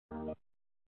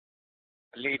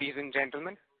Ladies and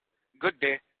gentlemen, good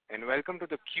day and welcome to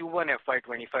the Q1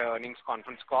 FY2025 earnings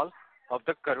conference call of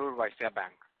the Karur Vysya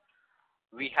Bank.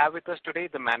 We have with us today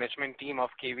the management team of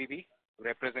KVB,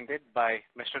 represented by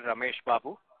Mr. Ramesh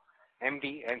Babu,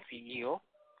 MD and CEO,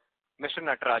 Mr.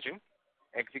 Natarajan,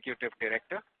 Executive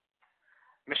Director,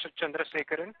 Mr.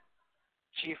 Chandrasekaran,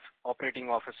 Chief Operating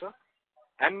Officer,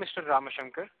 and Mr.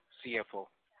 Ramashankar, CFO.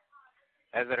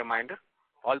 As a reminder,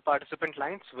 all participant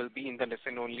lines will be in the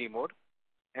listen-only mode,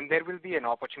 and there will be an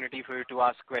opportunity for you to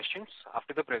ask questions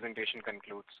after the presentation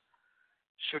concludes.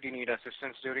 Should you need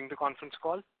assistance during the conference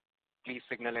call, please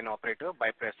signal an operator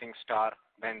by pressing star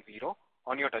then 0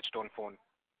 on your touchtone phone.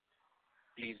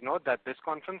 Please note that this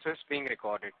conference is being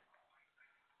recorded.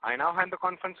 I now hand the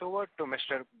conference over to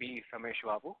Mr. B. Ramesh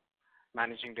Babu,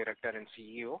 Managing Director and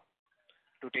CEO,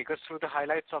 to take us through the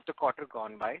highlights of the quarter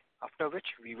gone by, after which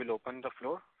we will open the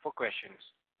floor for questions.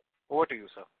 Over to you,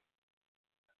 sir.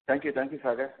 Thank you,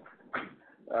 Sagar.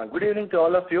 Good evening to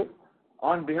all of you.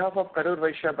 On behalf of Karur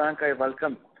Vysya Bank, I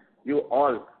welcome you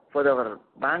all for our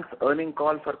bank's earning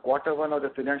call for quarter 1 of the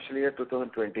financial year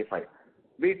 2025.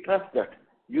 We trust that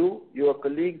you, your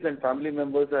colleagues and family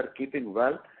members are keeping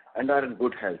well and are in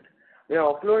good health. We have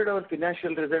uploaded our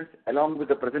financial results along with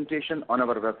the presentation on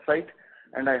our website,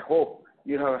 and I hope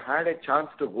you have had a chance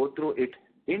to go through it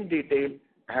in detail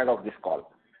ahead of this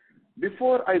call.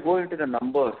 Before I go into the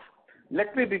numbers,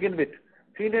 let me begin with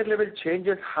senior level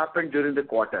changes happened during the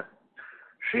quarter.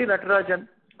 Sri Natarajan,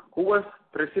 who was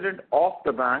president of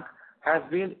the bank, has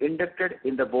been inducted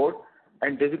in the board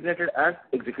and designated as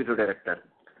executive director.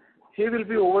 He will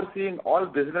be overseeing all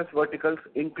business verticals,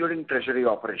 including treasury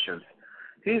operations.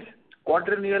 His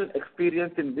quadrennial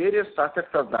experience in various facets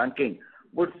of banking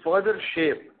would further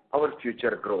shape our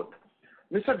future growth.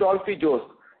 Mr. Dolphy Jose,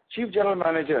 Chief General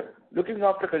Manager looking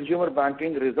after consumer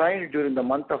banking, resigned during the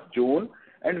month of June,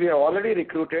 and we have already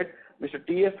recruited Mr.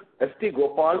 S.T.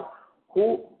 Gopal,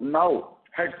 who now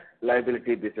heads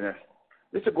liability business.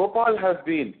 Mr. Gopal has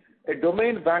been a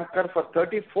domain banker for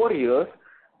 34 years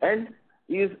and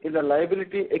is in the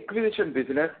liability acquisition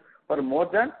business for more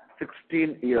than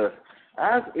 16 years.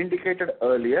 As indicated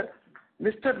earlier,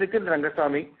 Mr. Nitin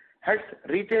Rangasamy heads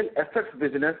retail assets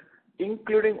business,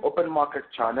 including open market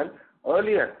channel.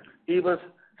 Earlier, he was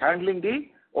handling the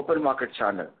open market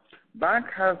channel. Bank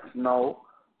has now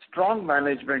strong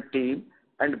management team,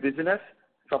 and business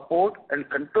support and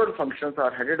control functions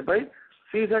are headed by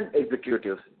seasoned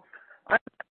executives.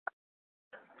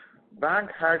 Bank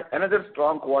had another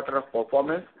strong quarter of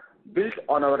performance built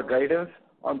on our guidance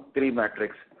on 3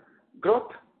 metrics: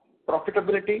 growth,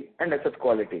 profitability, and asset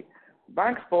quality.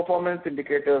 Bank's performance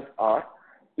indicators are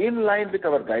in line with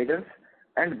our guidance,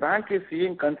 and bank is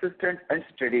seeing consistent and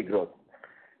steady growth.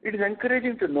 It is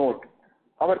encouraging to note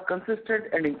our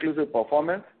consistent and inclusive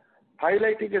performance,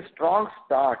 highlighting a strong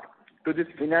start to this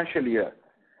financial year.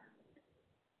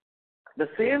 The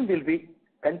same will be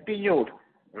continued.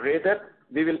 Rather,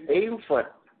 we will aim for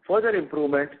further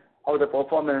improvement of the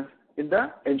performance in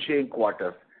the ensuing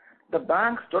quarters. The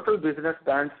bank's total business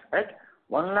stands at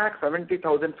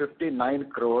 1,70,059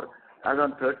 crore as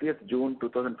on 30th June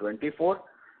 2024.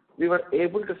 We were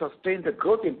able to sustain the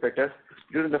growth impetus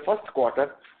during the first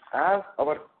quarter as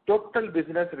our total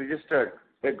business registered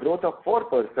a growth of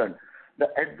 4%. The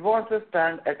advances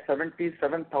stand at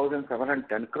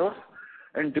 77,710 crores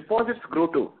and deposits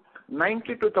grew to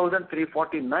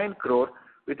 92,349 crore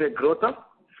with a growth of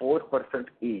 4%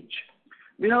 each.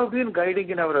 We have been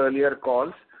guiding in our earlier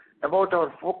calls about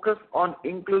our focus on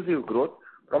inclusive growth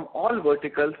from all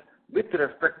verticals with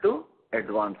respect to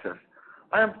advances.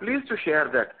 I am pleased to share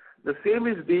that the same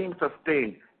is being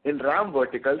sustained in RAM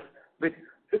verticals with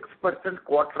 6%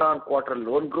 quarter-on-quarter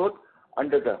loan growth.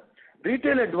 Under the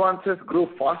retail advances grew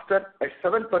faster at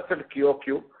 7%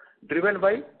 QOQ, driven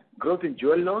by growth in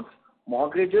jewel loans,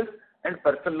 mortgages, and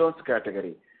personal loans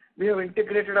category. We have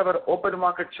integrated our open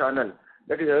market channel,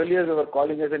 that is earlier we were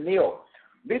calling as a NEO,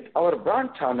 with our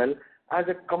branch channel as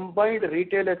a combined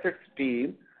retail assets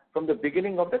team from the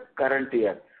beginning of the current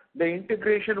year. The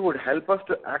integration would help us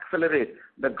to accelerate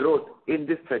the growth in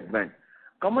this segment.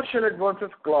 Commercial advances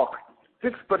clocked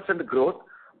 6% growth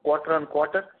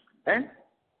quarter-on-quarter, and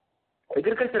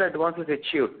agricultural advances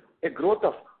achieved a growth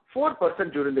of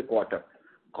 4% during the quarter.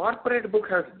 Corporate book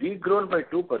has degrown by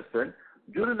 2%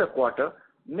 during the quarter,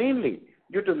 mainly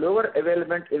due to lower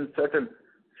availment in certain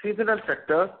seasonal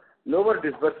sectors, lower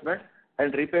disbursements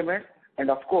and repayments,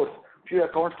 and of course, few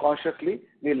accounts consciously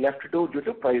we left due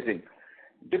to pricing.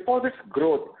 Deposits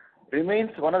growth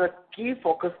remains one of the key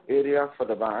focus areas for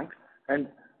the bank, and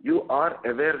you are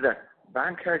aware that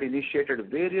bank had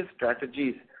initiated various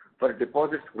strategies for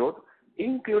deposits growth,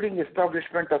 including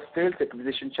establishment of sales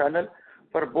acquisition channel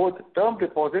for both term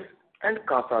deposits and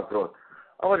CASA growth.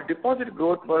 Our deposit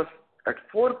growth was at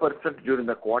 4% during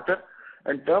the quarter,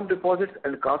 and term deposits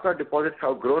and CASA deposits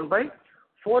have grown by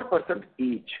 4%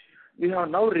 each. We have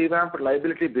now revamped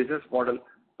liability business model,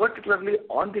 particularly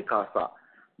on the CASA.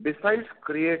 Besides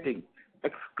creating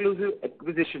exclusive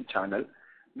acquisition channel,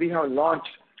 we have launched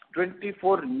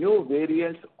 24 new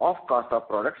variants of CASA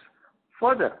products.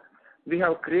 Further, we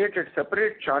have created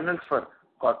separate channels for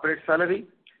corporate salary,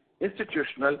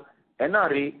 institutional,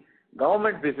 NRE,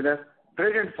 government business,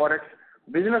 trade and forex,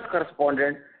 business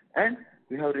correspondent, and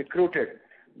we have recruited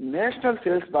national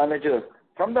sales managers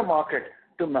from the market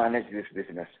to manage this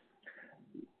business.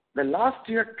 The last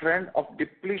year trend of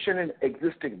depletion in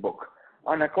existing book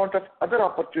on account of other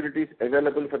opportunities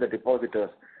available for the depositors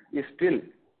is still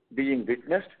being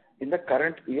witnessed in the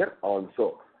current year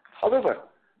also. However,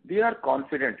 we are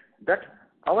confident that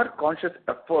our conscious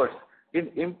efforts in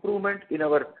improvement in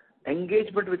our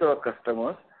engagement with our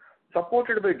customers,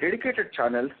 supported by dedicated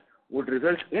channels, would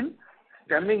result in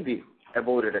stemming the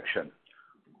above reduction.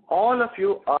 All of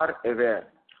you are aware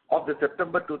of the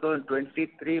September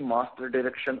 2023 Master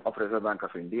Direction of Reserve Bank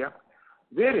of India,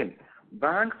 wherein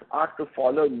banks are to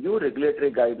follow new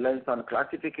regulatory guidelines on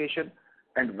classification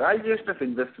and valuation of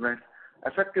investments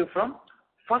effective from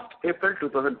 1st April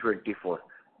 2024.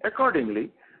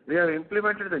 Accordingly, we have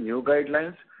implemented the new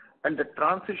guidelines and the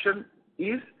transition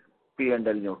is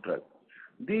P&L neutral.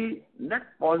 The net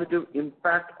positive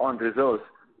impact on reserves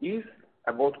is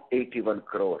about 81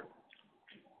 crore.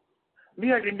 We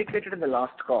had indicated in the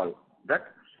last call that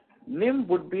NIM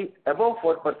would be above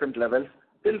 4% levels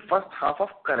till first half of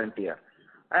current year.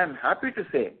 I am happy to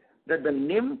say that the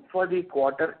NIM for the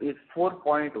quarter is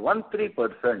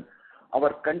 4.13%.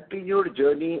 Our continued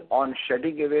journey on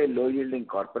shedding away low-yielding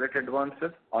corporate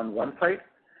advances on one side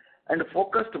and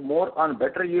focused more on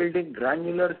better-yielding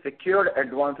granular secured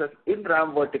advances in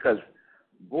RAM verticals,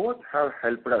 both have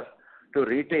helped us to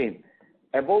retain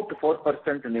about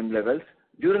 4% NIM levels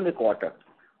during the quarter.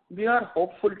 We are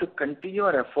hopeful to continue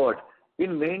our effort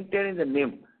in maintaining the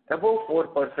NIM above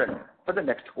 4% for the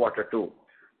next quarter too.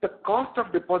 The cost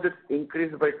of deposits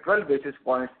increased by 12 basis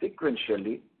points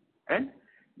sequentially and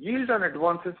yield on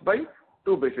advances by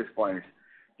 2 basis points.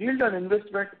 Yield on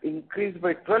investments increased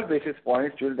by 12 basis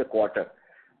points during the quarter.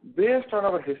 Based on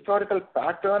our historical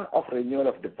pattern of renewal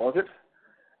of deposits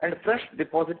and fresh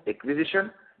deposit acquisition,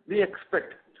 we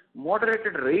expect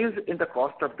moderated raise in the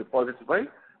cost of deposits by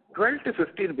 12 to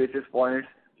 15 basis points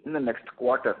in the next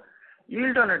quarter.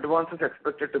 Yield on advances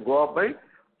expected to go up by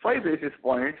 5 basis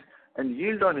points and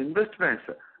yield on investments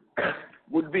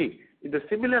would be in the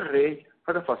similar range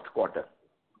for the first quarter.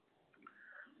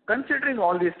 Considering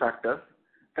all these factors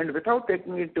and without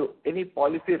taking into any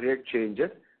policy rate changes,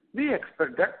 we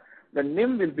expect that the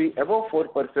NIM will be above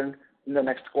 4% in the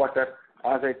next quarter,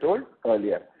 as I told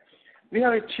earlier. We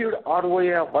have achieved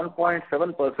ROA of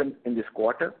 1.7% in this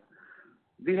quarter.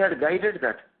 We had guided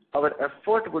that our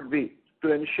effort would be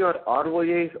to ensure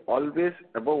ROA is always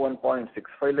above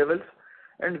 1.65 levels,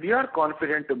 and we are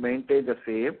confident to maintain the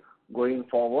same going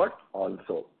forward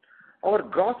also. Our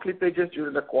gross slippages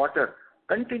during the quarter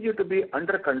continue to be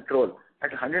under control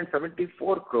at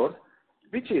 174 crores,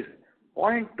 which is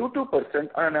 0.22%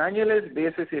 on an annualized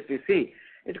basis. If we see,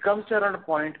 it comes to around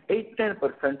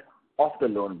 0.89% of the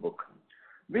loan book.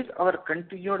 With our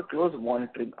continued close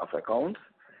monitoring of accounts,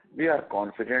 we are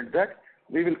confident that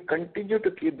we will continue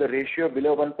to keep the ratio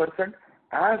below 1%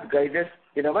 as guided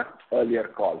in our earlier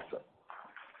calls.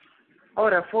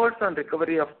 Our efforts on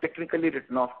recovery of technically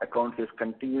written off accounts is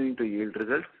continuing to yield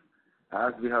results,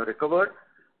 as we have recovered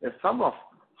a sum of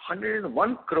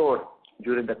 101 crore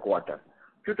during the quarter.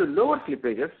 Due to lower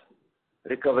slippages,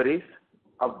 recoveries,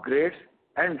 upgrades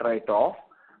and write-off,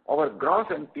 our gross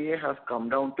NPA has come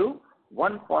down to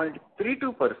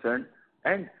 1.32%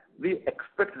 and we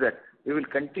expect that we will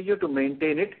continue to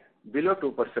maintain it below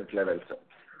 2% levels.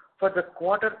 For the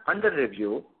quarter under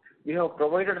review, we have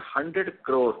provided 100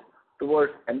 crores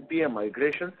towards NPA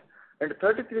migrations and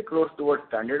 33 crores towards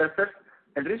standard assets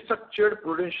and restructured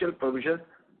prudential provisions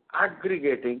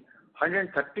aggregating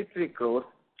 133 crores,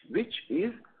 which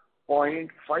is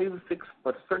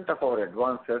 0.56% of our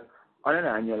advances on an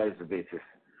annualized basis.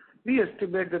 We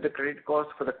estimate that the credit cost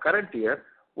for the current year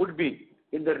would be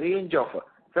in the range of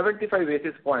 75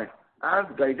 basis points as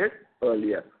guided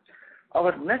earlier.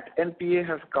 Our net NPA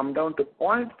has come down to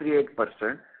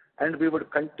 0.38% and we would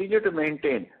continue to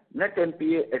maintain net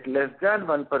NPA at less than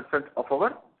 1% of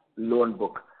our loan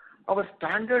book. Our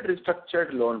standard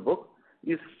restructured loan book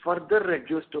is further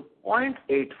reduced to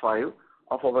 0.85%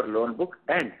 of our loan book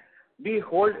and we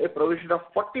hold a provision of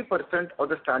 40% of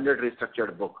the standard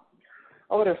restructured book.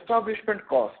 Our establishment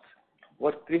costs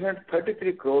were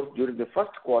 333 crores during the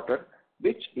first quarter,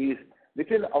 which is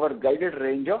within our guided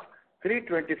range of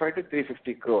 325 to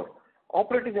 350 crore.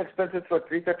 Operating expenses were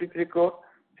 333 crore,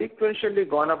 sequentially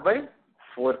gone up by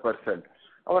 4%.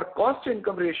 Our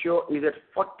cost-to-income ratio is at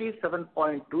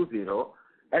 47.20,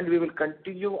 and we will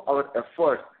continue our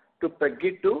efforts to peg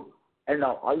it to and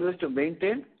always to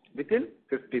maintain within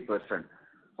 50%.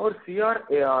 Our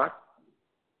CRAR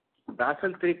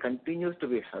Basel III continues to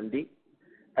be healthy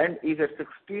and is at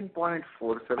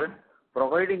 16.47,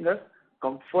 providing us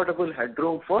comfortable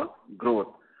headroom for growth.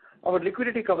 Our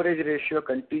liquidity coverage ratio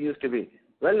continues to be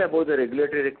well above the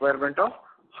regulatory requirement of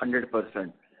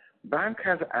 100%. Bank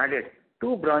has added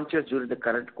 2 branches during the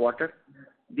current quarter.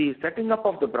 The setting up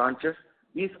of the branches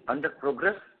is under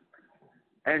progress,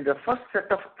 and the first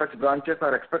set of such branches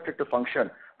are expected to function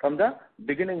from the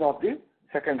beginning of the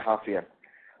second half year.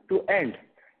 To end,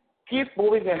 keep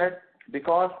moving ahead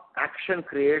because action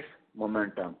creates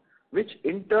momentum, which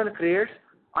in turn creates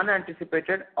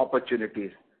unanticipated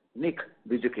opportunities. Nick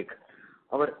Vijukik.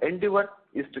 Our endeavor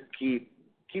is to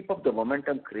keep up the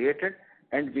momentum created,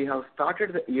 and we have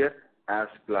started the year as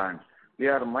planned. We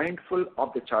are mindful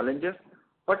of the challenges,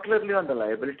 particularly on the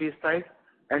liability side,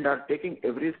 and are taking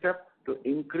every step to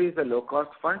increase the low-cost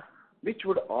funds, which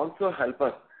would also help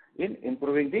us in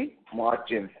improving the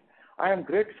margins. I am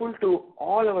grateful to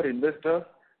all our investors,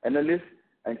 analysts,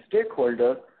 and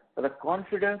stakeholders for the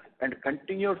confidence and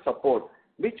continued support,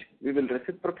 which we will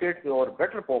reciprocate to our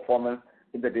better performance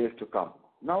in the days to come.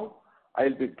 Now, I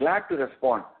will be glad to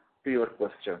respond to your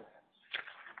questions.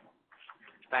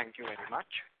 Thank you very much.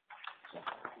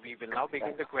 We will now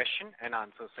begin the question and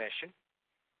answer session.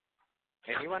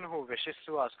 Anyone who wishes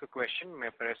to ask a question may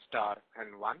press star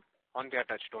and 1 on their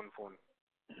touchtone phone.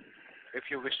 If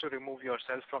you wish to remove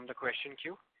yourself from the question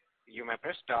queue, you may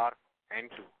press star and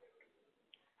 2.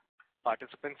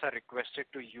 Participants are requested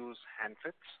to use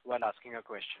handsets while asking a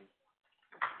question.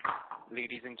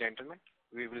 Ladies and gentlemen,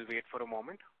 we will wait for a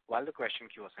moment while the question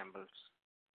queue assembles.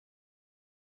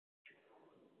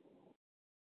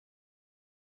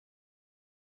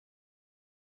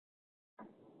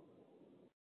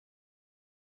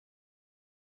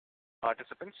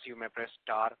 Participants, you may press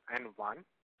star and 1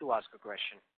 to ask a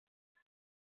question.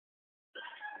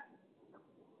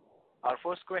 Our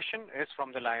first question is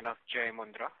from the line of Jay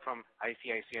Mundra from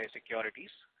ICICI Securities.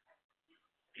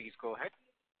 Please go ahead.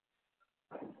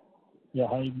 Yeah,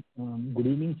 hi. Good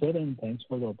evening, sir, and thanks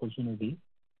for the opportunity.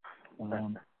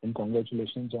 And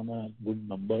congratulations on good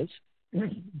numbers.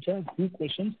 Just a few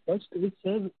questions. First is,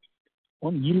 sir,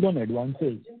 on yield on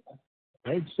advances.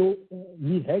 Right, so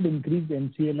we had increased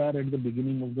MCLR at the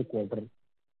beginning of the quarter,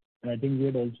 and I think we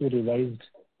had also revised,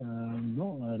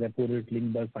 repo rate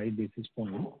linked by 5 basis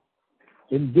points.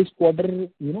 In this quarter,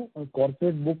 a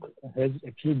corporate book has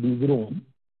actually degrown.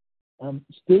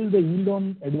 Still, the yield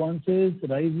on advances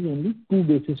rise is only 2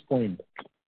 basis points,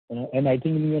 and I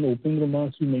think in your opening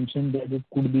remarks you mentioned that it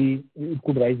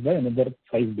could rise by another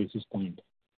 5 basis points.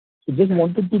 So just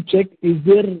wanted to check,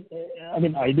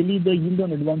 ideally the yield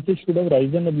on advances should have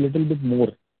risen a little bit more.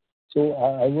 So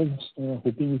I was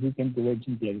hoping if you can provide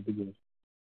some clarity there.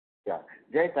 Yeah.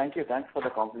 Jay, thank you. Thanks for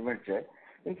the compliment, Jay.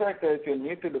 In fact, if you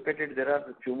need to look at it, there are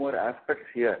a few more aspects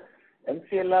here.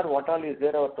 MCLR, what all is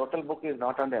there? Our total book is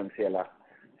not on the MCLR.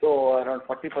 So around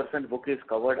 40% book is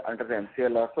covered under the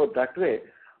MCLR. So that way,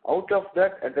 out of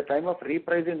that, at the time of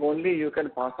repricing only, you can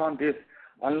pass on this,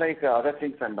 unlike other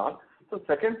things and all. So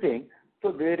second thing,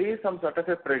 so there is some sort of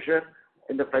a pressure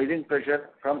in the pricing pressure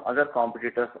from other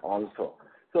competitors also.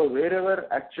 So wherever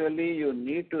actually you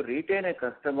need to retain a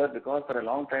customer because for a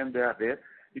long time they are there,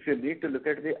 if you need to look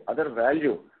at the other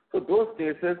value, so those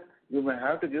cases you may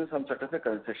have to give some sort of a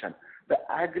concession. The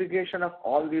aggregation of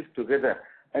all these together,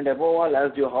 and above all,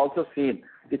 as you have also seen,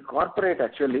 the corporate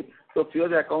actually, so few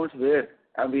of the accounts where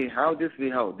we have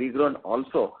degrown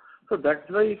also. So that's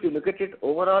why if you look at it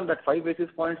overall, that 5 basis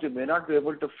points you may not be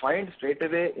able to find straight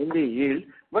away in the yield,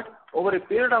 but over a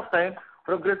period of time,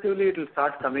 progressively it will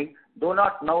start coming, though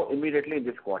not now immediately in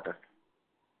this quarter.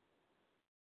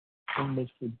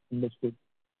 Understood.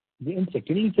 And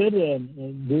secondly, sir,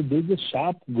 there's a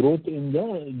sharp growth in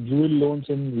the jewel loans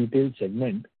and retail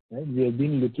segment. Right? We have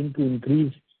been looking to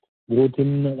increase growth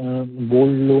in gold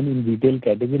loan in retail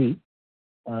category.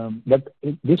 But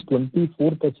this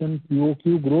 24%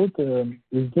 QOQ growth,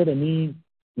 is there any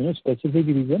specific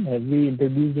reason? Have we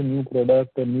introduced a new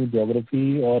product, a new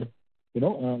geography, or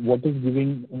what is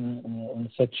giving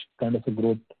such kind of a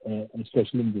growth,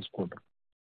 especially in this quarter?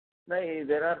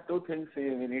 There are two things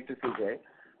we need to see, Jay.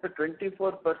 The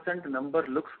 24% number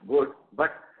looks good,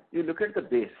 but you look at the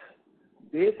base.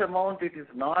 Base amount, it is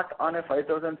not on a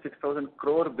 5,000, 6,000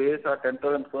 crore base or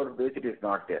 10,000 crore base, it is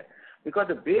not there. Because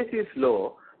the base is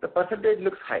low, the percentage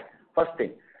looks high, first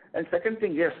thing. And second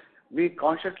thing, yes, we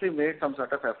consciously made some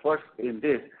sort of efforts in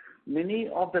this. Many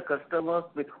of the customers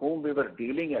with whom we were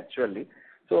dealing actually,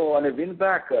 so on a win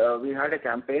back, we had a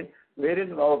campaign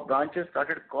wherein our branches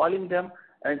started calling them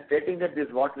and stating that this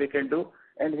is what we can do,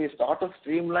 and we start to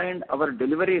streamline our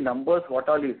delivery numbers, what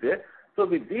all is there. So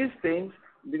with these things,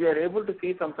 we are able to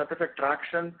see some sort of a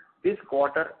traction this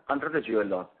quarter under the jewel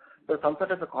loan. So some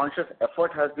sort of a conscious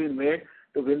effort has been made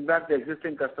to win back the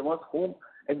existing customers whom,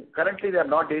 and currently they are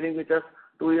not dealing with us.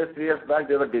 2 years, 3 years back,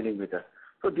 they were dealing with us.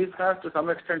 So this has to some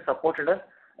extent supported us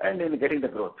and in getting the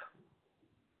growth.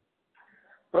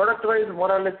 Product-wise,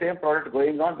 more or less same product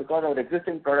going on because our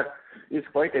existing product is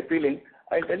quite appealing.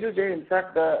 I'll tell you, Jay, in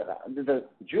fact, the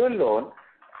jewel loan,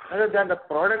 other than the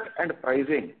product and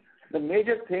pricing, the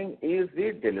major thing is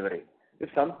the delivery. If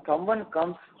someone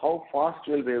comes, how fast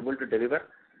you will be able to deliver.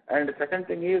 And the second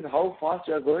thing is how fast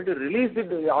you are going to release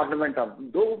the ornament.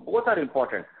 Both are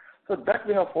important. So that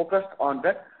we have focused on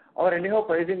that. Our anyhow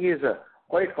pricing is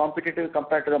quite competitive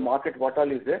compared to the market, what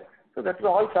all is there. So that's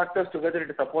all factors together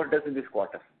to support us in this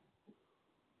quarter.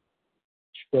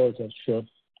 Sure, sir, sure.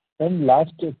 And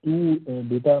last two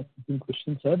data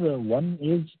questions, sir. One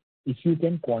is if you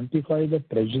can quantify the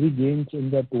treasury gains in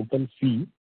the total fee.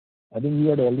 I think you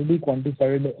had already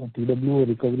quantified TWO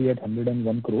recovery at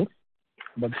 101 crore.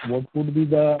 But what would be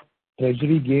the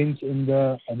treasury gains in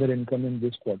the other income in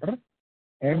this quarter?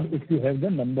 And if you have the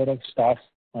number of staff,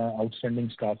 outstanding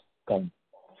staff count.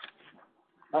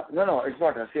 No, it's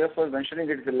not. CFO was mentioning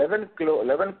it is 11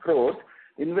 crores.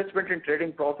 Investment in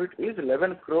trading profit is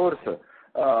 11 crores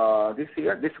this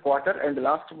year, this quarter, and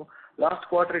last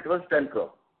quarter it was 10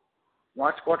 crore.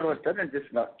 March quarter was 10 and this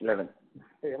 11.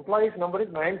 The employees number is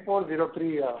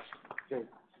 9403.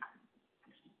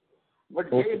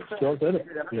 But Jay, in fact, sure, sir.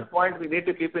 Another point we need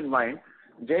to keep in mind.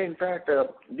 Jay, in fact,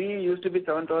 we used to be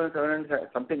 7,700,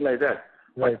 something like that.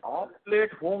 Right. But of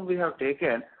late whom we have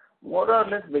taken, more or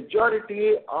less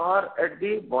majority are at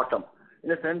the bottom. In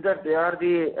the sense that they are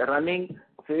the running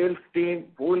sales team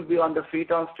who will be on the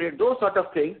feet on street, those sort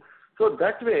of things. So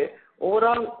that way,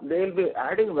 overall, they will be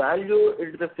adding value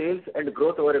into the sales and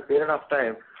growth over a period of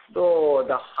time. So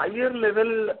the higher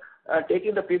level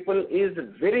taking the people is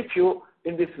very few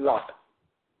in this lot.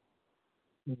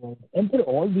 And for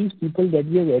all these people that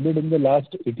we have added in the last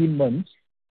 18 months,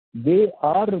 they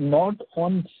are not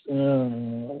on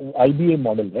IBA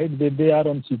model, right? They are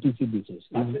on CTC basis. Is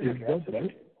that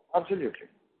right? Absolutely.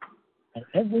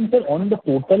 And then, sir, on the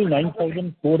total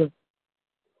 9,400...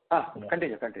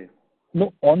 Continue.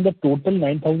 No, on the total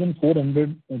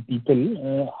 9,400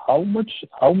 people,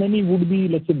 how many would be,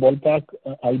 let's say, ballpark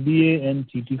IBA and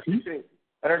CTC?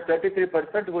 Around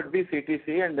 33% would be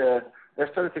CTC and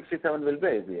rest of the 67 will be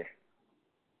IBA.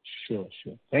 Sure.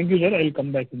 Thank you, sir. I'll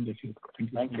come back in the future.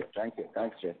 Thank you. Thanks,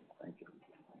 Jay. Thank you.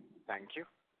 Thank you.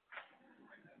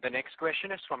 The next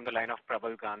question is from the line of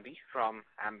Prabal Gandhi from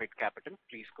Ambit Capital.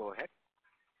 Please go ahead.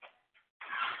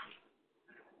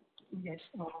 Yes.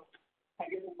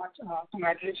 Thank you very much.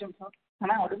 Congratulations, sir.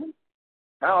 Am I audible?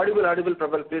 Audible,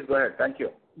 Prabal. Please go ahead. Thank you.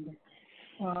 Okay.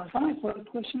 So my first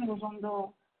question was on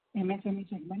the MSME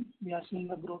segment. We are seeing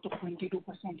a growth of 22%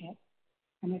 here,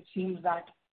 and it seems that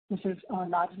this is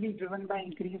largely driven by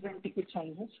increase in ticket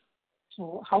sizes.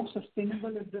 So how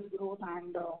sustainable is this growth,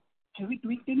 and have we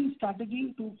tweaked any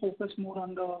strategy to focus more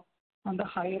on the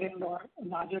higher end or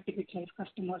larger ticket size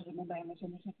customers within the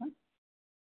MSME segment?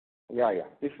 Yeah.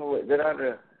 There are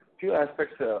a few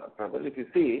aspects, Prabal. If you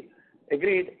see,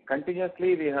 agreed,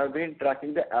 continuously we have been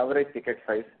tracking the average ticket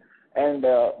size, and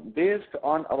based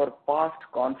on our past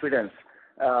confidence,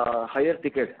 higher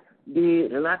tickets, the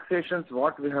relaxations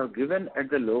what we have given at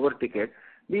the lower ticket,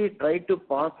 we try to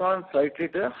pass on slightly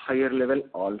to a higher level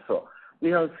also.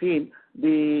 We have seen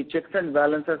the checks and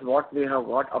balances what we have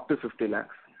got up to 50 lakhs,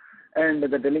 and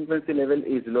the delinquency level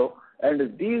is low,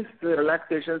 and these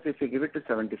relaxations if we give it to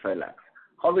 75 lakhs,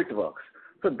 how it works.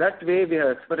 So that way we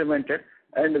have experimented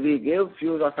and we gave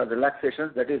few of the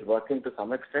relaxations that is working to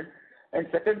some extent. And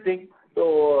second thing,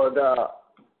 so the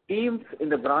teams in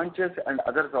the branches and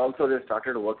others also they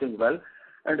started working well.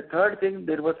 And third thing,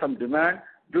 there was some demand.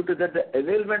 Due to that, the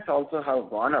availments also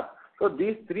have gone up. So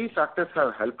these three factors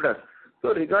have helped us.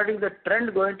 So regarding the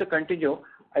trend going to continue,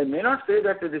 I may not say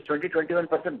that it is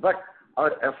 20-21%, but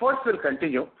our efforts will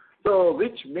continue. So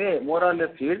which may more or less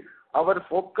yield our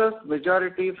focus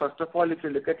majority. First of all, if you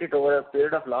look at it over a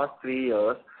period of last 3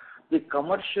 years, the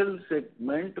commercial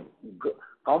segment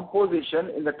composition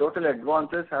in the total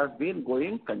advances has been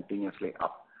going continuously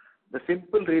up. The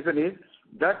simple reason is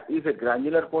that is a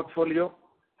granular portfolio,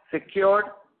 secured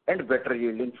and better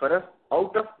yielding for us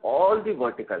out of all the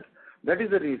verticals. That is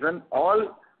the reason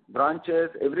all branches,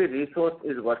 every resource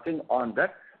is working on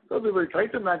that. So we will try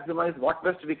to maximize what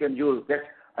best we can get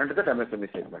under the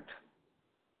MSME segment.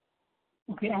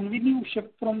 Okay, and when you shift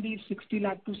from the 60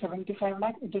 lakh to 75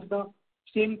 lakh, it is the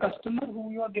same customer who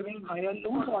you are giving higher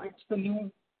loans, or it's the new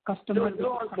customer?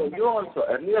 You also,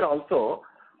 earlier also,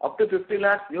 up to 50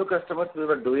 lakhs new customers we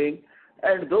were doing,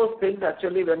 and those things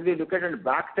actually when we look at and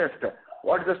back test,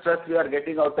 what is the stress we are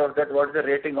getting out of that, what is the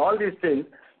rating, all these things.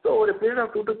 So over a period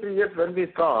of 2 to 3 years when we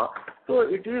saw, so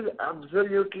it is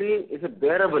absolutely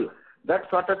bearable. That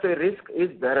sort of a risk is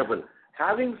bearable.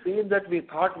 Having seen that, we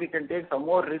thought we can take some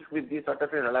more risk with these sort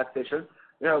of a relaxation.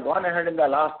 We have gone ahead in the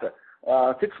last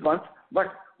 6 months, but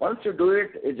once you do it,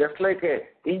 it's just like a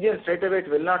engine straight away, it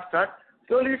will not start.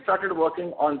 Slowly it started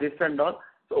working on this and all.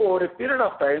 So over a period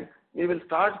of time, we will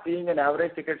start seeing an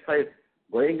average ticket size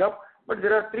going up. But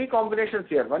there are 3 combinations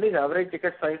here. One is average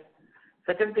ticket size.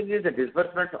 Second thing is the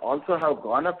disbursements also have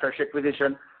gone up, fresh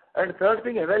acquisition. And third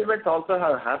thing, availments also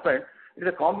have happened. It is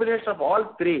a combination of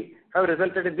all 3 have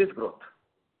resulted in this growth.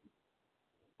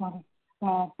 And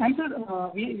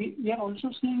sir, we are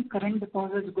also seeing current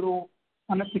deposits grow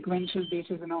on a sequential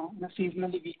basis in a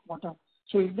seasonally weak quarter.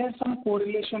 So is there some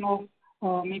correlation of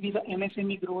maybe the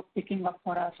MSME growth picking up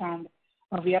for us, and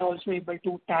we are also able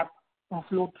to tap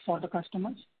float for the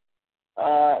customers?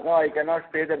 No, I cannot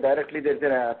say that directly. There's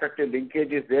an effective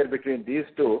linkage is there between these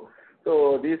 2.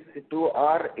 So these 2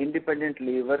 are independent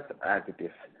levers as it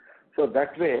is. So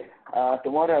that way,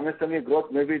 tomorrow MSME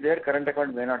growth may be there, current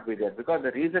account may not be there. Because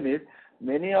the reason is,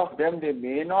 many of them, they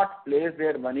may not place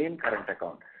their money in current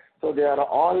account. So they are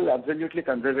all absolutely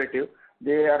conservative.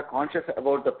 They are conscious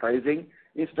about the pricing.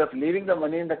 Instead of leaving the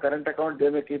money in the current account, they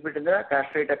may keep it in the cash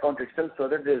rate account itself so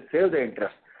that they save the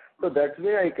interest. So that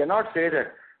way, I cannot say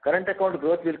that current account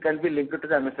growth can be linked to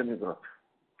the MSME growth.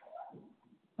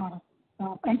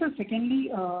 And so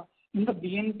secondly, in the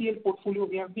BNPL portfolio,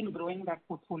 we have been growing that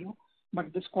portfolio,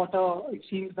 but this quarter it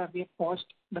seems that we have paused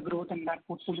the growth in that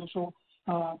portfolio. So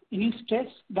any stress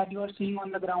that you are seeing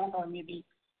on the ground, or maybe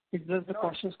it's just the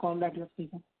cautious call that you have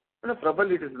taken? No,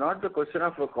 probably it is not the question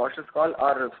of a cautious call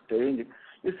or staying.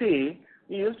 You see,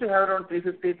 we used to have around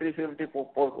 350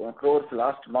 crores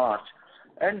last March.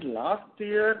 And last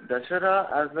year, Dussehra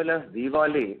as well as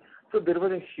Diwali, so there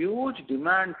was a huge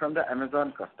demand from the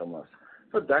Amazon customers.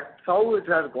 So that's how it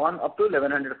has gone up to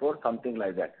 1100 crores, something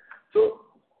like that. So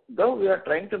though we are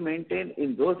trying to maintain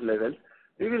in those levels,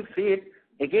 we will see it.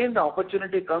 Again, the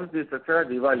opportunity comes this Dussehra,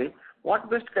 Diwali. What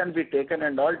best can be taken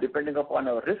and all, depending upon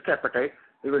our risk appetite,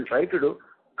 we will try to do.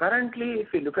 Currently, if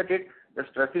you look at it, the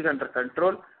stress is under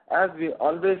control. As we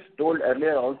always told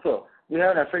earlier also, we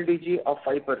have an FLDG of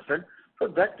 5%. So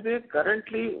that way,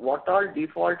 currently, what all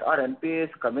default or NPA is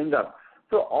coming up,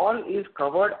 so all is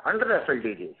covered under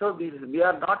FLDG. So we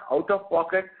are not out of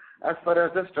pocket as far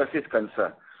as the stress is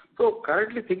concerned. So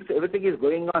currently, everything is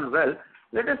going on well.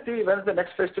 Let us see when the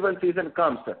next festival season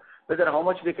comes, whether how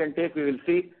much we can take, we will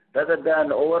see, rather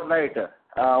than overnight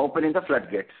opening the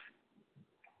floodgates.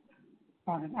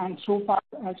 And so far,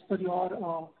 as per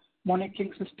your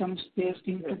monitoring systems, there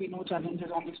seem to be no challenges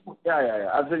on this point. Yeah,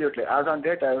 absolutely. As on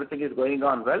date, everything is going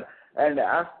on well. And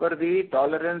as per the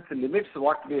tolerance limits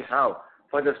what we have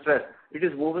for the stress, it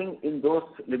is moving in those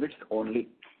limits only.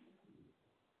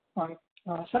 Sir,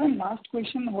 and last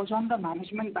question was on the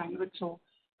management bandwidth. So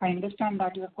I understand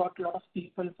that you have got a lot of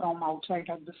people from outside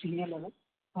at the senior level.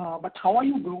 But how are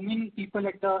you grooming people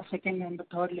at the second and the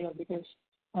third layer?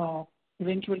 Because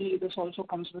eventually this also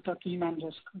comes with a key man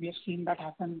risk. We have seen that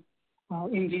happen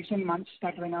in recent months,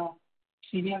 that when a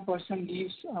senior person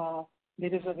leaves,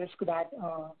 there is a risk that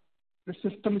the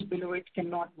systems below it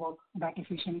cannot work that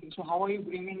efficiently. So how are you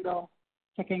grooming the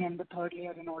second and the third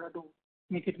layer in order to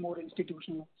make it more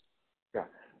institutional? Yeah,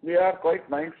 we are quite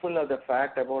mindful of the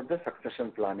fact about the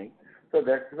succession planning. So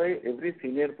that's why every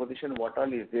senior position, what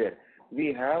all is there,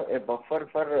 we have a buffer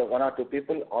for 1 or 2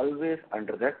 people always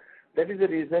under that. That is the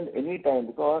reason any time,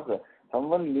 because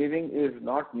someone leaving is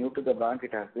not new to the bank,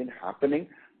 it has been happening,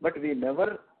 but we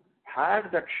never had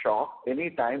that shock any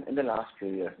time in the last few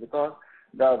years, because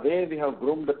the way we have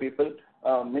groomed the people,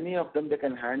 many of them, they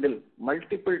can handle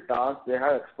multiple tasks, they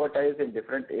have expertise in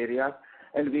different areas,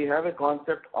 and we have a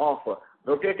concept of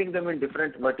rotating them in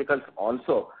different verticals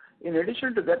also. In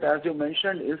addition to that, as you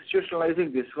mentioned,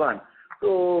 institutionalizing this one,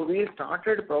 so we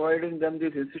started providing them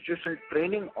this institutional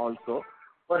training also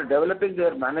for developing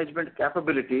their management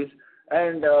capabilities,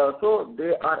 and so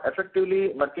they are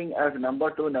effectively working as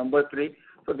number 2, number 3.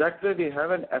 So that way we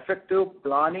have an effective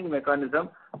planning mechanism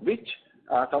which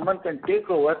someone can take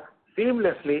over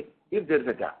seamlessly if there is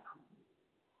a gap.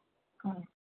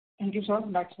 Thank you, sir.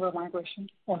 That's my question.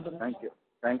 All the best. Thank you.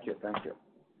 Thank you. Thank you.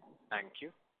 Thank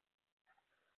you.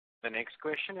 The next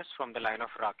question is from the line of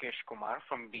Rakesh Kumar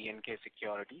from B&K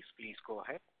Securities. Please go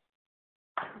ahead.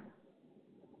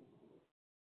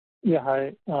 Yeah,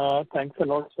 hi. Thanks a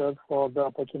lot, sir, for the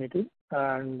opportunity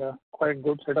and quite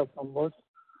good set of numbers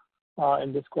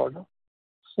in this quarter.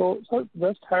 So, sir,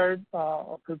 just had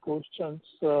a few questions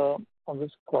on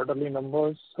this quarterly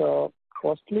numbers.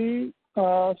 Firstly,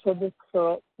 so this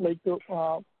like you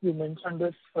mentioned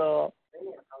this the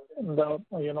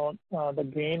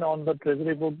gain on the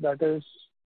treasury book that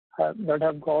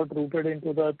have got rooted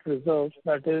into the reserves,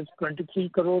 that is 23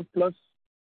 crore plus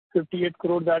 58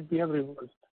 crore that we have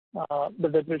reversed the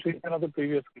depreciation of the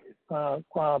previous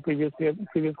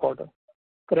quarter.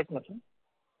 Correct, sir?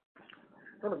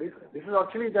 No, this is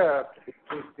actually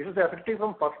this is effective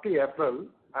from 1st April,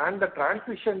 and the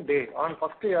transition day on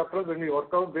 1st April when we work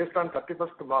out based on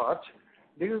 31st March,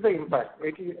 this is the impact.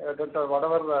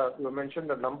 Whatever you mentioned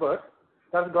the number,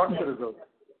 that got the result.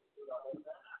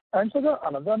 And so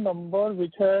another number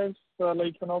which has from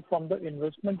the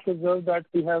investment reserve that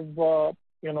we have that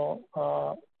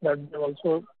we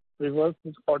also reversed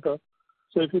this quarter.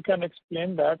 So if you can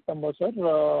explain that number, sir,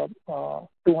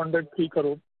 203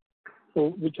 crore.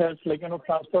 So which has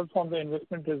transferred from the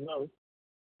investment reserve.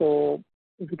 So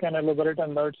if you can elaborate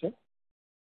on that, sir.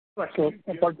 So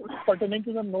pertaining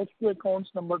to the notes to accounts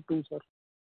number 2, sir.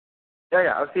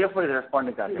 Yeah. Our CFO is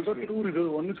responding to that. There are two reserves.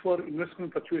 One is for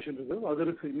investment fluctuation reserve, other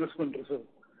is investment reserve.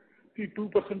 See,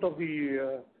 2% of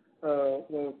the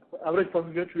average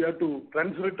percentage we have to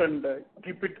transfer it and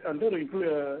keep it under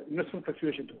investment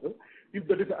fluctuation reserve. If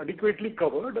that is adequately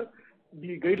covered,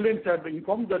 the guidelines have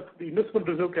informed that the investment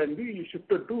reserve can be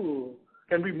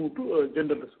moved to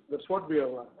general reserve. That's what we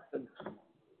have done.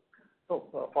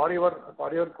 So for your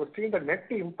question, the net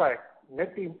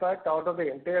impact out of the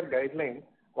entire guideline,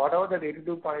 whatever that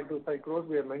 82.25 crores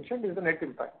we have mentioned is the net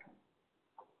impact.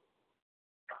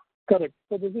 Correct.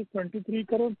 So this is 23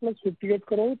 crore plus 58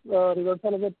 crore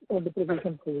reversal of the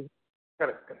depreciation provision.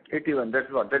 Correct. 81.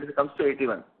 That's what. That comes to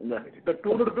 81. The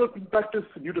 200 crore impact is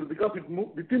neutral because it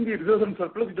moved within the reserve and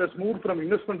surplus. It has moved from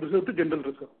investment reserve to general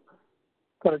reserve.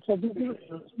 Correct. So this is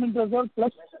investment reserve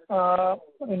plus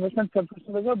investment surplus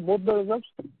reserve. Both the reserves,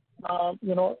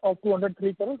 of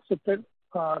 203 crore shifted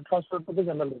transferred to the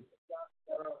general reserve.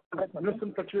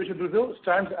 Investment fluctuation reserve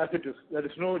stands as it is. There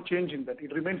is no change in that.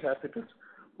 It remains as it is.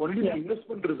 Only the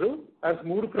investment reserve has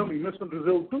moved from investment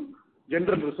reserve to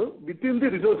general reserve within the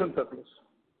reserves and surplus.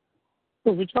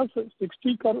 So which was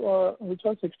 60 crore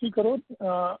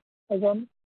as on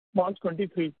March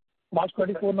 23. March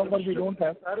 24 number we don't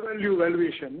have. Fair value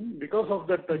valuation, because of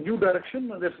that new direction,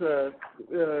 that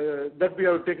we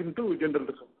have taken to general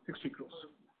reserve, 60 crores.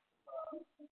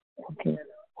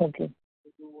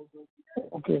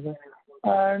 Okay, sir.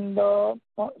 And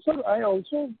sir, I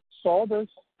also saw this,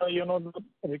 the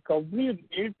recovery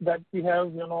rate that we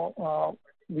have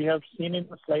seen in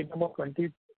the slide number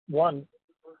 21,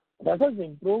 that has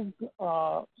improved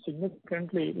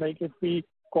significantly. Like if we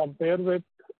compare with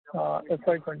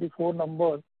FY24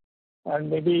 numbers and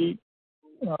maybe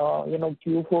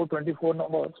Q4 24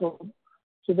 numbers. So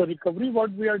the recovery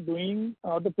what we are doing,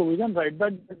 the provision right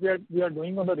back we are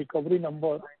doing on the recovery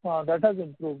number, that has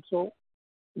improved. So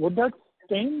would that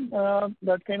same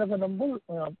that kind of a number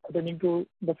pertaining to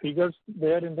the figures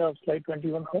there in the slide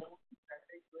 21, sir?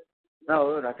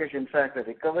 No, Rakesh, in fact, the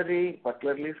recovery,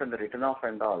 particularly from the written off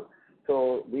and all,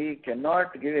 so we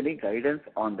cannot give any guidance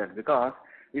on that because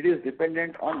it is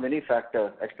dependent on many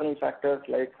factors, external factors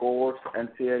like courts,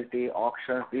 NCLT,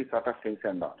 auctions, these sort of things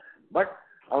and all. But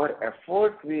our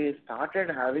efforts we started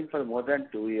having for more than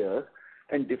 2 years,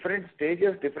 and different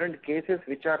stages, different cases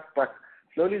which are stuck,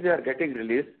 slowly they are getting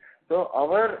released. So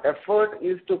our effort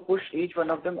is to push each one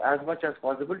of them as much as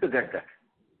possible to get that.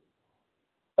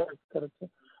 Correct, sir.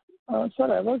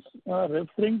 Sir, I was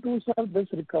referring to, sir, this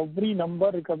recovery and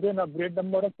upgrade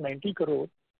number of 90 crore,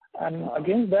 and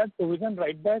against that provision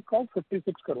write back of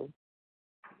 56 crore.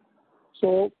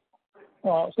 So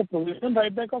provision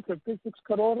write back of 56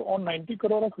 crore on 90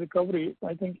 crore of recovery,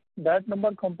 I think that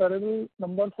number comparable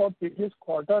number for previous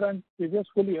quarter and previous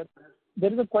full year,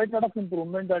 there is a quite lot of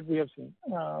improvement that we have seen.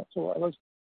 So I was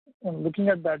looking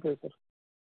at that way, sir.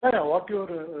 Yeah, what your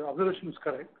observation is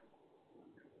correct.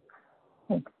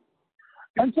 Okay.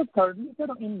 And so thirdly, sir,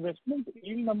 investment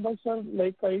yield numbers, sir,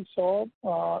 like I saw,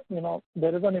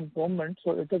 there is an improvement.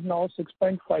 So it is now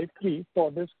 6.53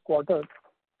 for this quarter.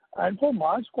 And for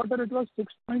March quarter, it was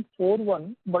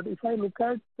 6.41. But if I look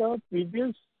at the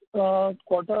previous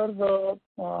quarter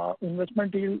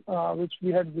investment yield which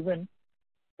we had given,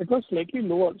 it was slightly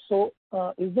lower. So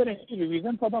is there any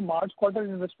revision for the March quarter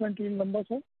investment yield number,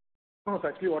 sir? No, it's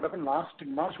actually what happened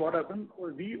in March, what happened,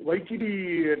 the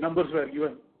YTD numbers were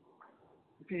given.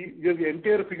 See, the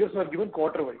entire figures are given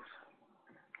quarter-wise.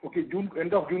 Okay,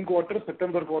 end of June quarter,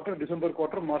 September quarter, December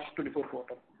quarter, March 24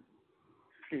 quarter.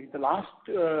 Okay, the last,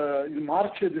 in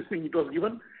March, this thing, it was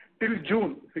given till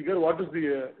June figure. What is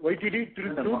the YTD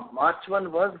till June? March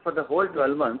one was for the whole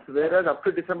 12 months, whereas up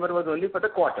to December was only for the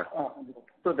quarter.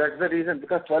 So that's the reason,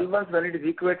 because 12 months when it is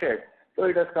equated, so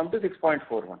it has come to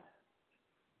 6.41.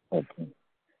 Okay.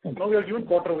 Now we are given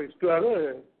quarter-wise to have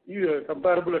a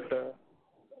comparable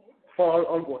for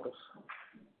all quarters.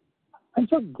 And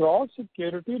so gross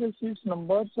security receipts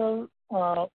numbers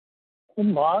are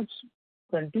in March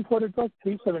 24 it was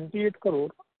 378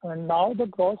 crore, and now the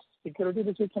gross security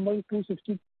receipts number is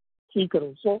 263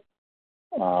 crore. So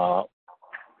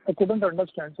I couldn't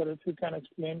understand, sir. If you can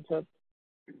explain, sir.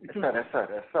 Yes,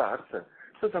 sir.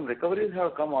 So some recoveries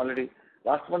have come already.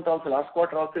 Last quarter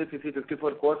also, if you see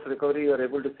 54 crores recovery, you are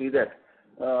able to see that.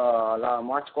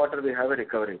 March quarter we have a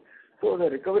recovery. So the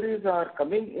recoveries are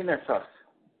coming in SRs.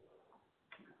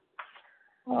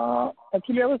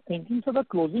 Actually, I was thinking, so the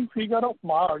closing figure of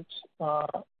March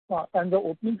and the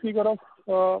opening figure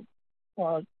of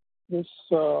this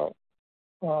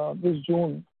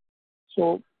June.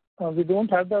 So we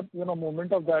don't have the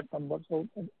movement of that number. So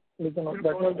that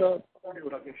was the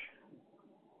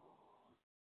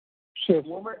sure.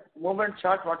 Movement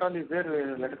chart. What all is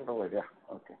there? Let us provide. Yeah.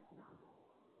 Okay.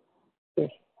 Yes.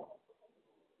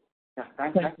 Yeah.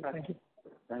 Thank you. Thank you.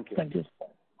 Thank you. Thank you.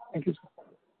 Thank you, sir.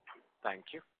 Thank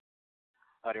you.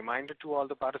 A reminder to all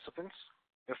the participants,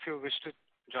 if you wish to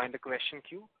join the question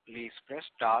queue, please press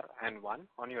star and 1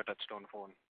 on your touchtone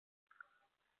phone.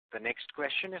 The next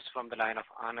question is from the line of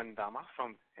Anand Dama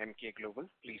from MK Global.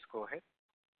 Please go ahead.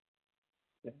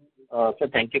 So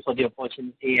thank you for the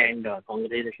opportunity and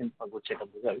congratulations for good set of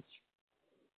results.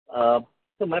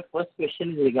 So my first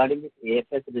question is regarding this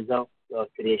AFS reserve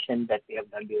creation that we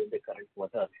have done during the current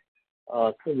quarter.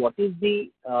 So what is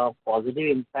the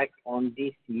positive impact on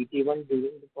the CET1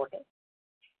 during the quarter?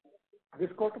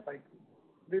 This quarter, 5.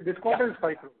 This quarter is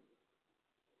 5 crores.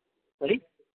 Sorry?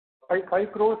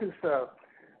 5 crores is the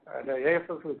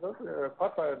AFS reserve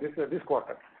for this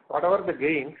quarter. Whatever the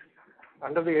gains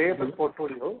under the AFS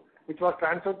portfolio, which was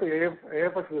transferred to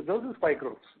AFS reserves, is 5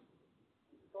 crores.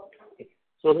 Okay.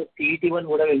 So the CET1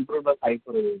 would have improved by 5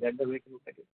 crores. Is that the way to look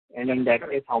at it? And in that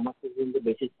case, how much is in the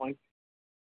basis point?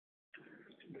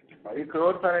 5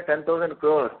 crores and 10,000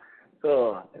 crores.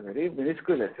 So very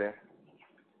minuscule, let's say.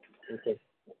 Okay.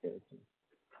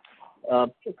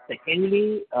 So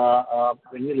secondly,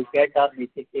 when you look at our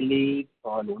basically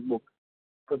loan book,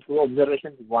 so 2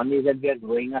 observations. One is that we are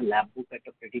growing our lab book at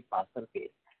a pretty faster pace.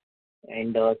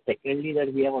 And secondly,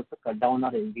 that we have also cut down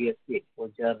our NBFC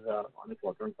exposure on a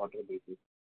quarter-on-quarter basis.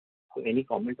 So any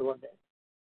comment over that?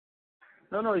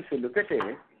 No. If you look at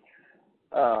it,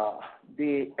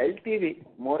 the LTV,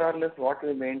 more or less what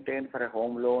we maintain for a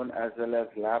home loan as well as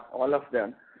LAP, all of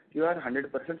them, you are 100%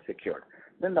 secured.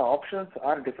 Then the options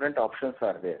are, different options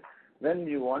are there. When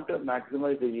you want to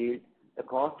maximize the yield, the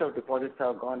cost of deposits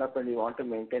have gone up and you want to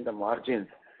maintain the margins.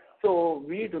 So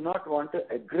we do not want to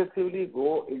aggressively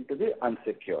go into the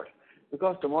unsecured,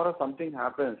 because tomorrow something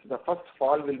happens, the first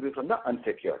fall will be from the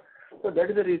unsecured. So that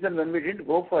is the reason when we didn't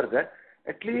go for that.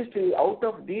 At least out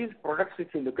of these products, if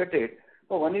you look at it,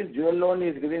 so one is jewel loan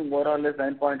is giving more or less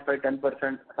 9.5,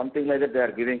 10%, something like that they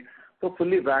are giving. So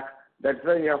fully back, that's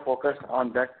why we are focused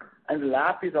on that. And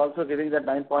LAP is also giving that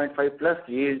 9.5 plus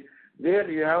yield, where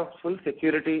you have full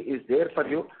security is there for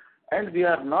you. And we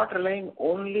are not relying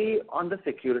only on the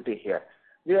security here.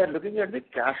 We are looking at the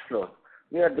cash flows.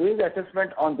 We are doing the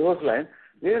assessment on those lines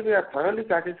where we are thoroughly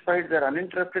satisfied that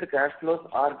uninterrupted cash flows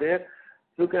are there.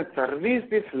 You can service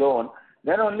this loan,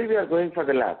 then only we are going for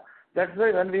the LAP. That's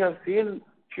why when we have seen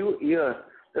few years,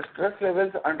 the stress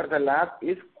levels under the LAP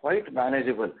is quite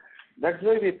manageable. That's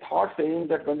why we thought saying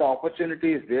that when the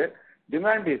opportunity is there,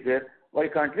 demand is there, why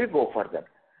can't we go for that?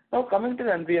 Now coming to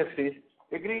the NBFCs,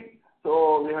 agree.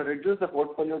 So we have reduced the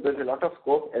portfolio. There's a lot of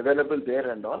scope available there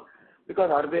and all,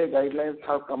 because RBI guidelines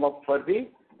have come up for the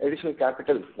additional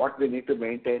capital, what we need to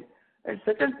maintain. And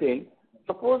second thing,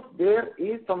 suppose there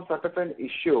is some sort of an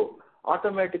issue,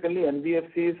 automatically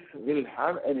NBFCs will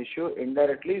have an issue,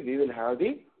 indirectly we will have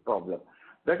the problem.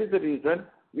 That is the reason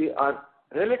we are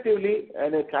relatively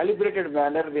in a calibrated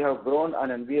manner we have grown on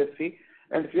NBFC,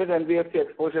 and few NBFC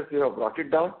exposures we have brought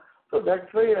it down. So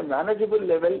that's why at a manageable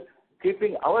level,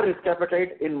 keeping our risk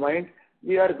appetite in mind,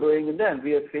 we are growing in the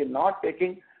NBFC, not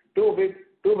taking too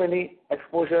many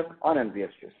exposures on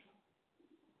NBFCs.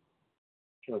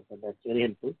 Sure, sir. That's very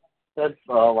helpful. Sir,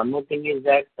 one more thing is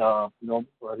that,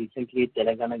 recently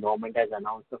Telangana government has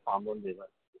announced the farm loan waiver.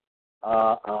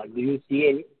 Do you see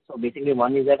any? So basically,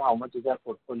 one is that how much is our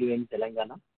portfolio in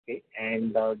Telangana, okay?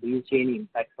 And do you see any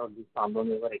impact of this farm loan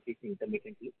waiver, at least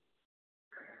intermittently?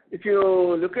 If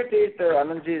you look at it,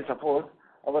 Anandji, suppose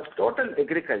our total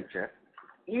agriculture,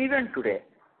 even today,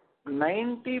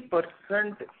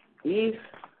 90% is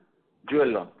jewel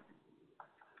loan.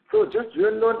 So just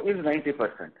jewel loan is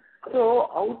 90%. So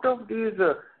out of these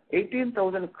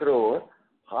 18,000 crore,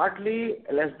 hardly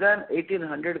less than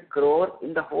 1,800 crore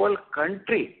in the whole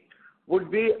country would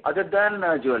be other than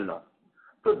jewel loan.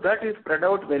 So that is spread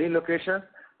out many locations,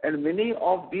 and many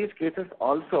of these cases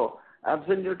also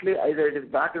absolutely either it is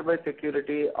backed by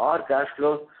security or cash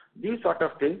flows, these sort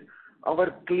of things.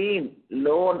 Our clean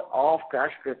loan of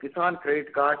cash, Kisan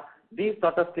credit card, these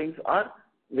sort of things are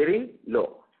very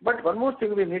low. But one more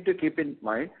thing we need to keep in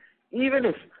mind, even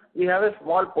if we have a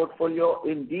small portfolio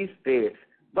in these states,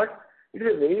 but it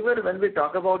is a waiver when we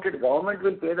talk about it, government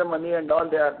will pay the money and all,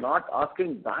 they are not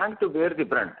asking bank to bear the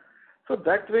brunt. So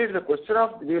that way it's a question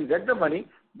of we will get the money,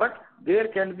 but there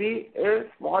can be a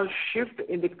small shift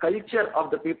in the culture of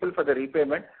the people for the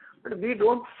repayment. But we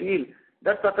don't feel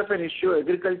that sort of an issue.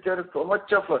 Agriculture, so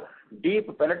much of a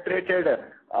deep penetrated,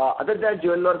 other than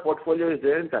jewel loan portfolio is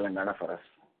there in Telangana for us.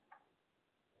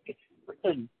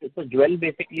 So jewel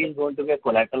basically is going to be a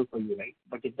collateral for you, right?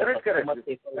 But if the customer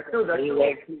says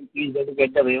he's going to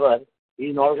get the waiver,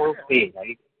 he's not going to pay,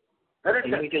 right? Correct.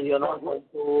 Because you're not going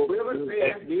to. We will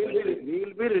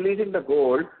be releasing the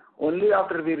gold only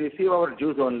after we receive our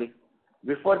dues only.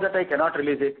 Before that, I cannot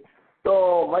release it.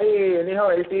 So my anyhow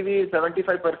LTV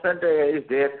 75% is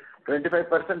there,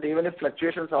 25% even if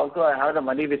fluctuations also I have the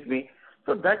money with me.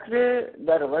 So that way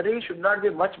the worry should not be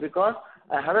much because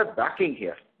I have a backing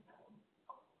here.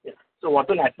 So what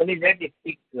will happen is that if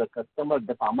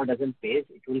the farmer doesn't pay,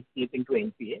 it will slip into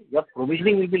NPA. Your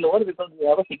provisioning will be lower because you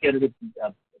have a security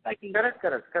backing.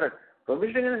 Correct.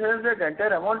 Provisioning in the sense that the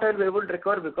entire amount I will be able to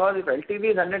recover because if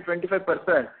LTV is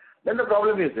 125%, then the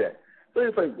problem is there. So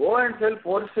if I go and sell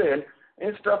for sale,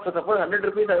 instead of suppose 100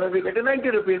 rupees, I will be getting 90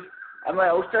 rupees. And my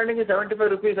outstanding is 75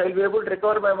 rupees, I will be able to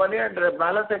recover my money and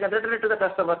balance I can return it to the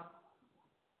customer.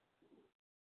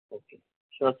 Okay.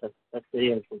 Sure, sir. That's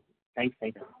very helpful. Thanks.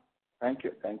 Thank you.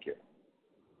 Thank you.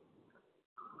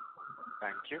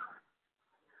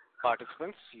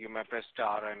 Participants, you may press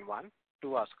star and 1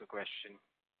 to ask a question.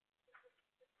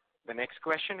 The next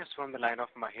question is from the line of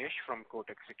Mahesh from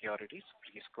Kotak Securities.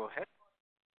 Please go ahead.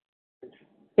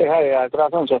 Hey, hi. Good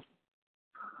afternoon, sir.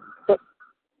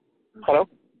 Hello?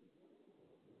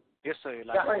 Yes, sir. You're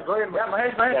Go ahead. Yeah,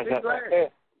 Mahesh, please go ahead. Hey.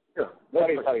 Sure.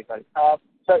 Sorry.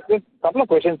 So just a couple of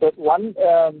questions, sir. One,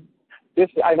 this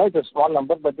I know it's a small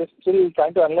number, but just still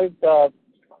trying to analyze the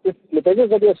slippages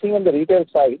that you're seeing on the retail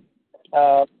side.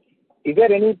 Is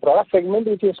there any product segment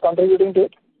which is contributing to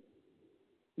it?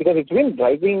 Because it's been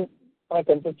rising on a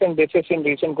consistent basis in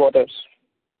recent quarters.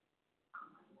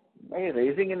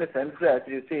 Raising in the sense that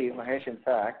you see, Mahesh, in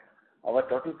fact, our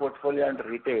total portfolio under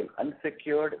retail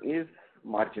unsecured is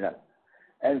marginal,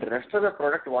 and rest of the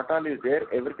product what all is there,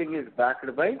 everything is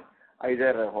backed by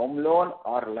either a home loan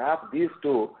or LAP. These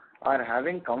two are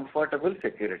having comfortable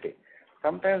security.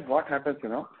 Sometimes what happens,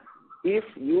 if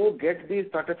you get these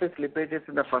sort of slippages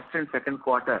in the first and second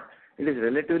quarter, it is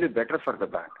relatively better for the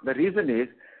bank. The reason is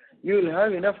you will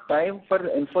have enough time for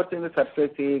enforcing the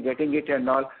SARFAESI, getting it and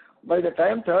all. By the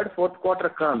time third, fourth quarter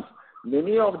comes,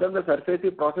 many of them the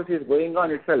SARFAESI process is going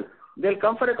on itself. They'll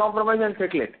come for a compromise and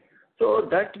settle it. So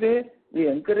that way we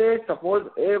encourage, suppose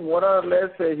a more or less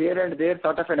here and there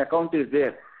sort of an account is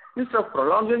there. Instead of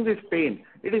prolonging this pain,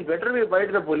 it is better we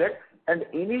bite the bullet and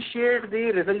initiate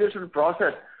the resolution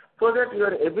process so that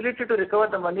your ability to recover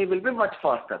the money will be much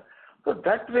faster. So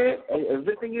that way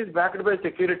everything is backed by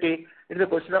security. It is a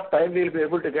question of time we will be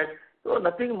able to get. So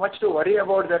nothing much to worry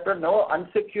about that one. No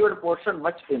unsecured portion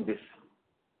much in this.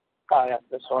 Yeah,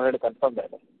 just wanted to confirm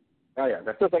that.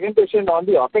 That's the second question on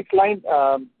the OPEX line,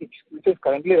 which is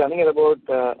currently running at about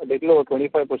a little over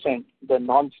 25%, the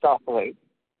non-staff, right?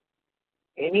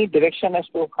 Any direction as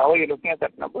to how are you looking at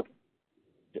that number?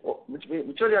 Which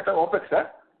was your OPEX, sir?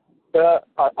 The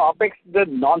OPEX, the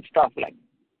non-staff line.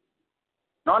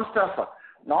 Non-staff,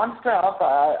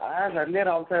 as earlier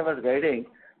also I was guiding.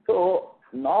 So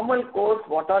normal course,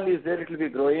 what all is there, it will be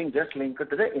growing just linked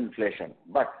to the inflation.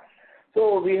 But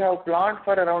so we have planned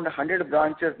for around 100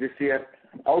 branches this year.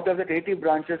 Out of that, 80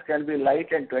 branches can be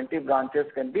light and 20 branches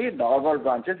can be normal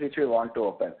branches which we want to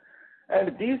open.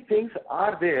 And these things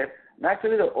are there.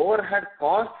 Naturally, the overhead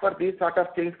cost for these sort of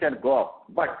things can go up.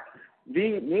 But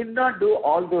we need not do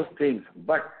all those things.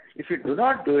 But if you do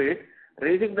not do it,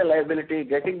 raising the liability,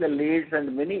 getting the leads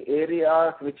and many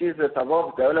areas which is the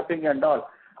suburbs developing and all,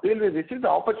 we will be missing the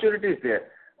opportunities there.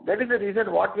 That is the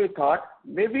reason what we thought,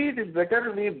 maybe it is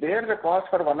better we bear the cost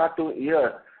for 1 or 2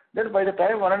 years. Then by the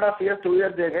time 1.5 years, 2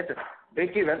 years, they get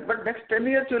break even. But next 10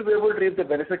 years, you will be able to reap the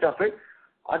benefit of it.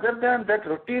 Other than that,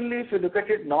 routinely, if you look at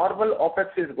it, normal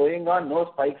OPEX is going on,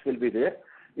 no spikes will be there.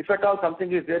 If at all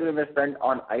something is there, we may spend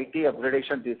on IT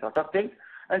upgradation, these sort of things.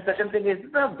 And second thing is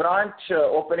the branch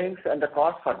openings and the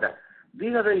cost for that.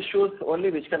 These are the issues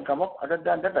only which can come up. Other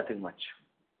than that, nothing much.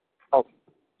 Okay.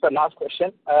 So last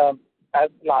question.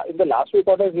 In the last few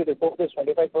quarters, you reported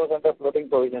 25% under floating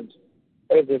provisions.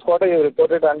 This quarter, you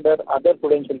reported under other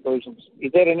prudential provisions.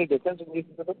 Is there any difference in these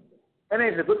two?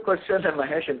 It's a good question,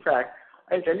 Mahesh. In fact,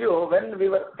 I'll tell you, when we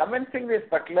were commencing this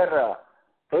particular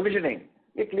provisioning,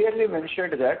 we clearly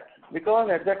mentioned that because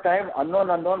at that time, unknown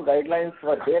guidelines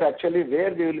were there actually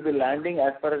where we will be landing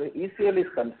as far as ECL is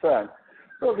concerned.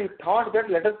 So we thought that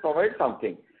let us provide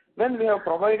something. When we have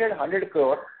provided 100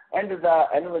 crore and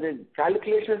the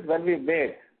calculations when we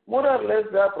made, more or less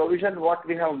the provision what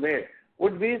we have made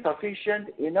would be sufficient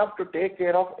enough to take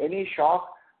care of any shock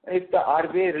if the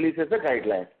RBI releases the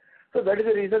guidelines. So that is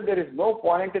the reason there is no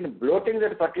point in bloating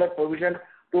that particular provision,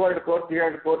 200 crores,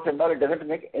 300 crores and all. It doesn't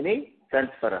make any sense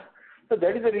for us. So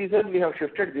that is the reason we have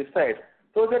shifted this side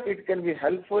so that it can be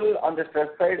helpful on the stress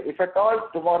side. If at all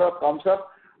tomorrow comes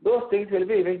up, those things will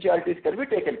be eventualities can be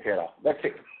taken care of. That's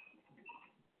it.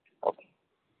 Okay.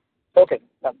 Okay.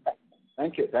 That's fine.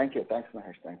 Thank you. Thanks,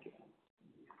 Mahesh. Thank you.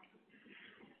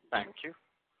 Thank you.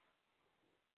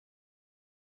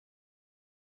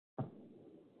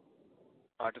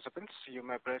 Participants, you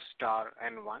may press star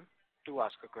and 1 to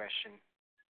ask a question.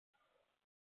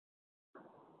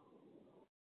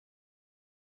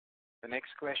 The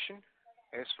next question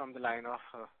is from the line of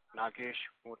Nagesh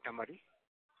Motamari,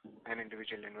 an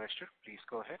individual investor. Please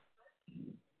go ahead.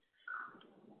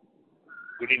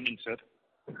 Good evening, sir.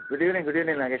 Good evening,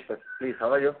 Nagesh sir. Please,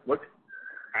 how are you? Good?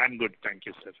 I'm good, thank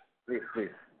you, sir. Please.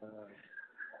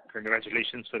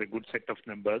 Congratulations for a good set of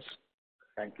numbers.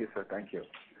 Thank you, sir. Thank you.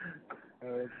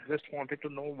 Just wanted to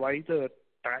know why the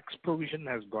tax provision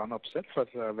has gone up, sir.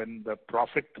 For when the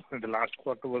profit in the last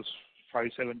quarter was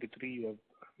 573, you have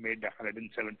made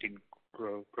 117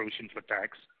 provision for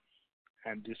tax,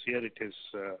 and this year it is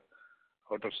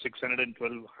out of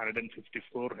 612,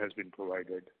 154 has been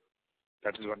provided.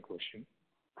 That is one question.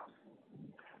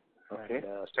 Okay.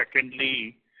 And,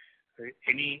 secondly,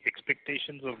 any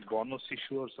expectations of bonus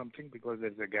issue or something, because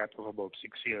there's a gap of about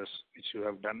 6 years which you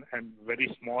have done, and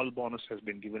very small bonus has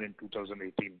been given in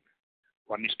 2018,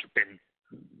 1:10.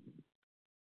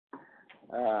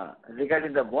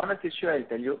 Regarding the bonus issue, I'll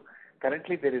tell you,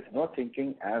 currently there is no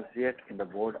thinking as yet in the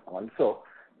board also.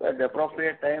 So at the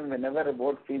appropriate time, whenever the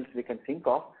board feels we can think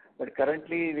of, but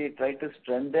currently we try to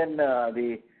strengthen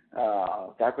the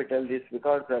capital this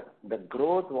because the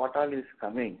growth what all is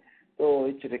coming, so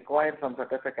which requires some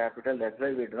sort of a capital. That's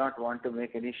why we do not want to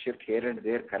make any shift here and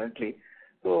there currently.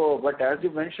 So, but as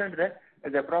you mentioned that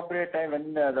at the appropriate time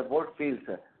when the board feels,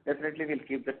 definitely we'll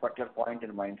keep that particular point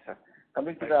in mind, sir.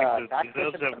 Coming to the tax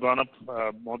reserves have gone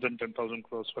up more than 10,000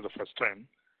 crores for the first time.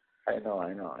 I know.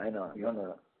 I know,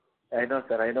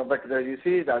 sir. I know. But you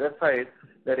see, the other side,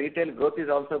 the retail growth is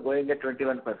also going at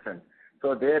 21%.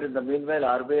 So there, in the meanwhile,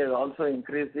 RBI has also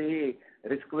increased the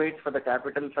risk weights for the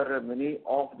capital for many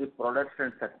of the products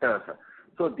and sectors.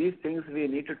 So these things we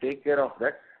need to take care of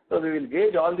that. So we will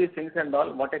gauge all these things and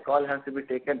all. What a call has to be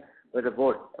taken by the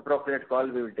board. Appropriate call,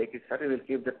 we will take it, sir. We will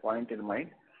keep that point in mind.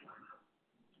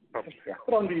 Okay. Yeah.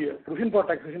 On the provision for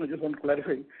taxation, I just want to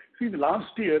clarify. See, the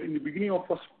last year, in the beginning of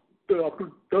first up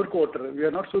to third quarter, we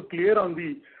are not so clear on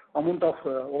the amount of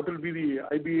what will be the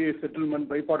IBA settlement,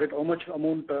 bipartite, how much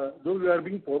amount, though we are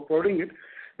being providing it,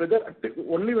 whether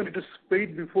only when it is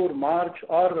paid before March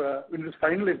or when it is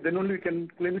finalized, then only we can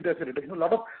claim it as a reduction. A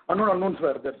lot of unknowns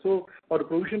were there. So our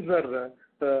provisions were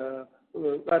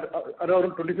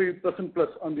around 25% plus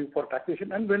on the for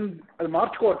taxation. And when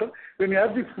March quarter, when we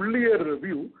have the full year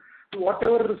review,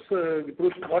 whatever is the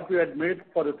provision what we had made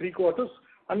for the 3 quarters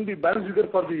and the balance figure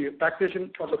for the taxation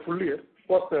for the full year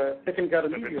was taken care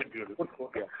of in the fourth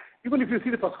quarter. Yeah. Even if you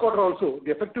see the first quarter also,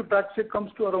 the effective tax rate comes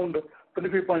to around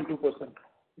 25.2%,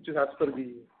 which is as per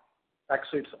the tax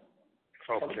rates.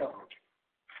 Okay.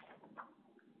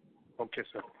 Okay,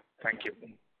 sir. Thank you.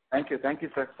 Thank you,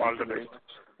 sir. All the best.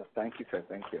 Thank you, sir.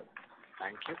 Thank you.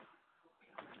 Thank you.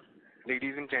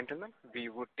 Ladies and gentlemen, we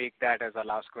would take that as our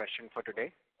last question for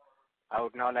today. I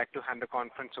would now like to hand the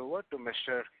conference over to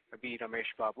Mr. B.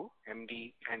 Ramesh Babu,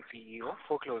 MD and CEO,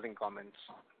 for closing comments.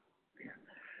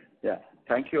 Yeah.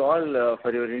 Thank you all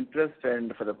for your interest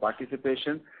and for the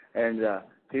participation and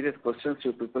serious questions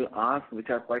you people ask, which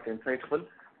are quite insightful.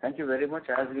 Thank you very much.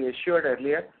 As we assured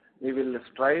earlier, we will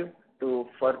strive to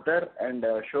further and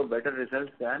show better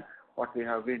results than what we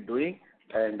have been doing,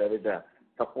 and with the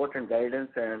support and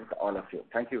guidance and all of you.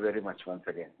 Thank you very much once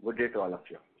again. Good day to all of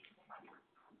you.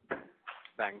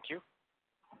 Thank you.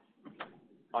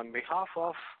 On behalf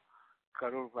of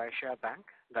Karur Vysya Bank,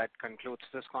 that concludes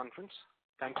this conference.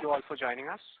 Thank you all for joining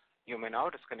us. You may now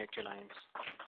disconnect your lines.